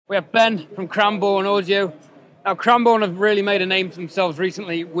We have Ben from Cranborne Audio. Now, Cranborne have really made a name for themselves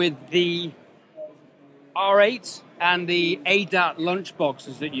recently with the R8 and the ADAT lunch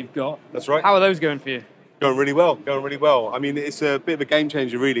boxes that you've got. That's right. How are those going for you? Going really well, going really well. I mean, it's a bit of a game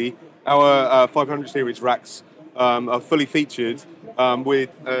changer, really. Our 500 series racks are fully featured with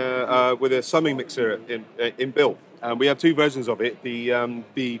a summing mixer inbuilt. We have two versions of it.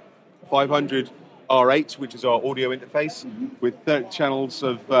 The 500 R8, which is our audio interface, with 30 channels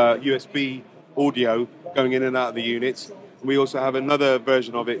of USB audio going in and out of the units. We also have another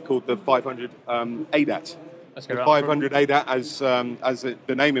version of it called the 500 ADAT. The 500 ADAT, as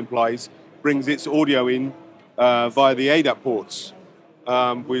the name implies, brings its audio in via the ADAT ports.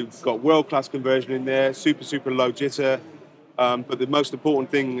 We've got world-class conversion in there, super low jitter. But the most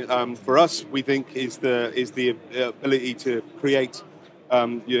important thing for us, we think, is the ability to create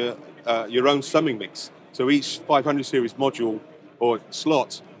your own summing mix. So each 500 series module or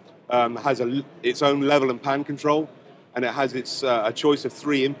slot has its own level and pan control, and it has a choice of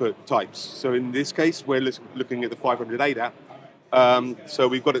 3 input types. So in this case, we're looking at the 500 ADAT. So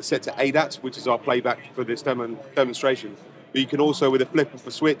we've got it set to ADAT, which is our playback for this demonstration. But you can also, with a flip of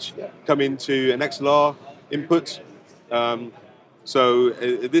a switch, come into an XLR input.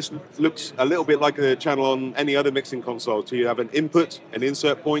 This looks a little bit like a channel on any other mixing console. So you have an input, an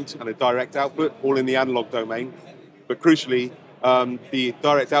insert point, and a direct output, all in the analog domain. But crucially, the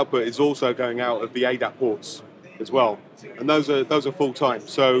direct output is also going out of the ADAT ports as well. And those are full time.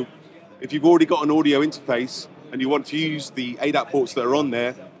 So if you've already got an audio interface and you want to use the ADAT ports that are on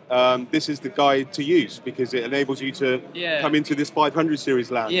there, this is the guide to use, because it enables you to come into this 500 series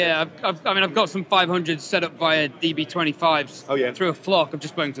land. Yeah, I've got some 500s set up via DB25s through a flock. I've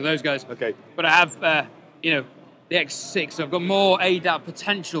just spoken to those guys. Okay. But I have, the X6. So I've got more ADAT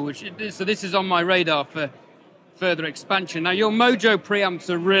potential, so this is on my radar for further expansion. Now, your Mojo preamps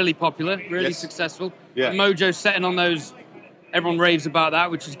are really popular, really successful. Yeah. The Mojo setting on those, everyone raves about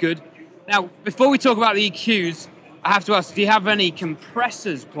that, which is good. Now, before we talk about the EQs, I have to ask, do you have any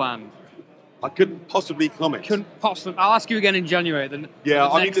compressors planned? I couldn't possibly comment. I'll ask you again in January. Then. Yeah,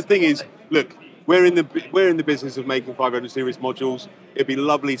 I mean, the thing is, look, we're in the business of making 500 series modules. It'd be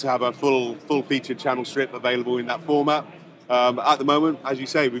lovely to have a full featured channel strip available in that format. At the moment, as you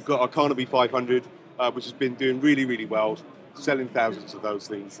say, we've got our Carnaby 500, which has been doing really well, selling thousands of those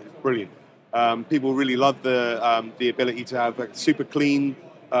things. It's brilliant. People really love the ability to have a super clean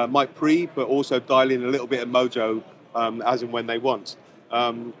mic pre, but also dial in a little bit of Mojo as and when they want.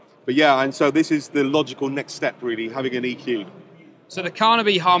 But yeah, and so this is the logical next step, really, having an EQ. So the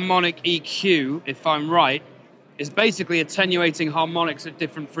Carnaby Harmonic EQ, if I'm right, is basically attenuating harmonics at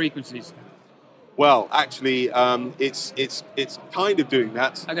different frequencies. Well, actually, it's kind of doing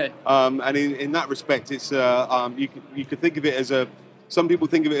that. Okay. And in that respect, it's you could think of it as some people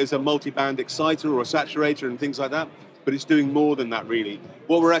think of it as a multi-band exciter or a saturator and things like that. But it's doing more than that, really.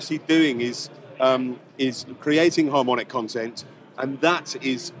 What we're actually doing is creating harmonic content, and that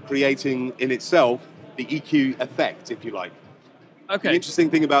is creating in itself the EQ effect, if you like. Okay. The interesting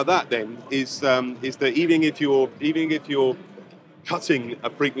thing about that then is that even if you're cutting a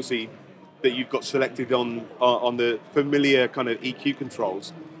frequency that you've got selected on the familiar kind of EQ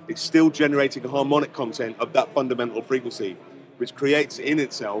controls, it's still generating harmonic content of that fundamental frequency, which creates in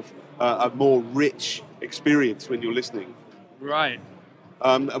itself a more rich experience when you're listening. Right.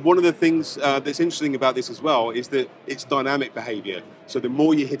 And one of the things that's interesting about this as well is that it's dynamic behavior. So the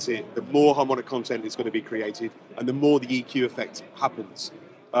more you hit it, the more harmonic content is going to be created, and the more the EQ effect happens.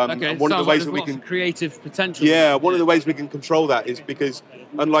 Okay. One of the ways that we can can creative potential. Yeah, one of the ways we can control that is because,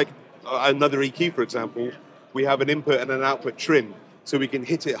 unlike another EQ, for example, we have an input and an output trim, so we can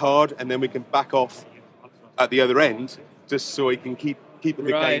hit it hard and then we can back off at the other end, just so we can keep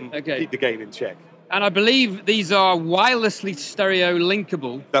the gain in check. And I believe these are wirelessly stereo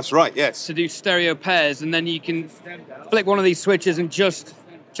linkable. That's right, yes. To do stereo pairs, and then you can flick one of these switches and just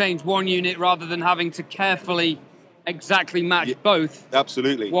change one unit rather than having to carefully exactly match both.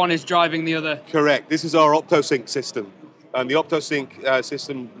 Absolutely. One is driving the other. Correct. This is our OptoSync system. And the OptoSync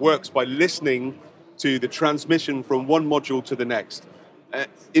system works by listening to the transmission from one module to the next.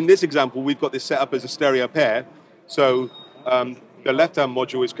 In this example, we've got this set up as a stereo pair. So the left-hand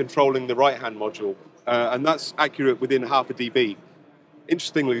module is controlling the right-hand module, and that's accurate within half a dB.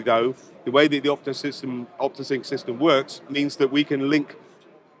 Interestingly, though, the way that the OptoSync system works means that we can link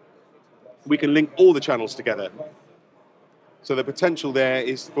all the channels together. So the potential there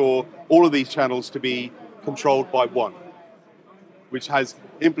is for all of these channels to be controlled by one, which has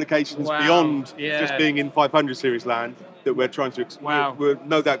implications beyond just being in 500 series land that we're trying to we're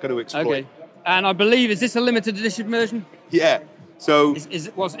no doubt going to exploit. Okay. And I believe, is this a limited edition version? Yeah. So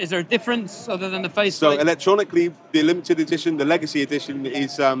is there a difference other than the faceplate? So electronically, the limited edition, the legacy edition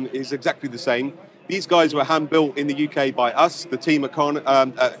is exactly the same. These guys were hand built in the UK by us, the team at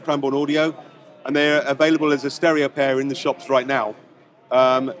Cranborne Audio, and they're available as a stereo pair in the shops right now.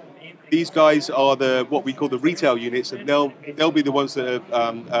 These guys are what we call the retail units, and they'll be the ones that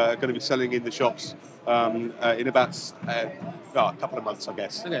are going to be selling in the shops in about a couple of months, I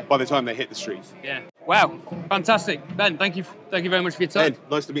guess. Okay. By the time they hit the street. Yeah. Wow. Fantastic, Ben. Thank you very much for your time. Ben,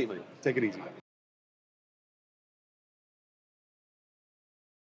 nice to meet you. Take it easy.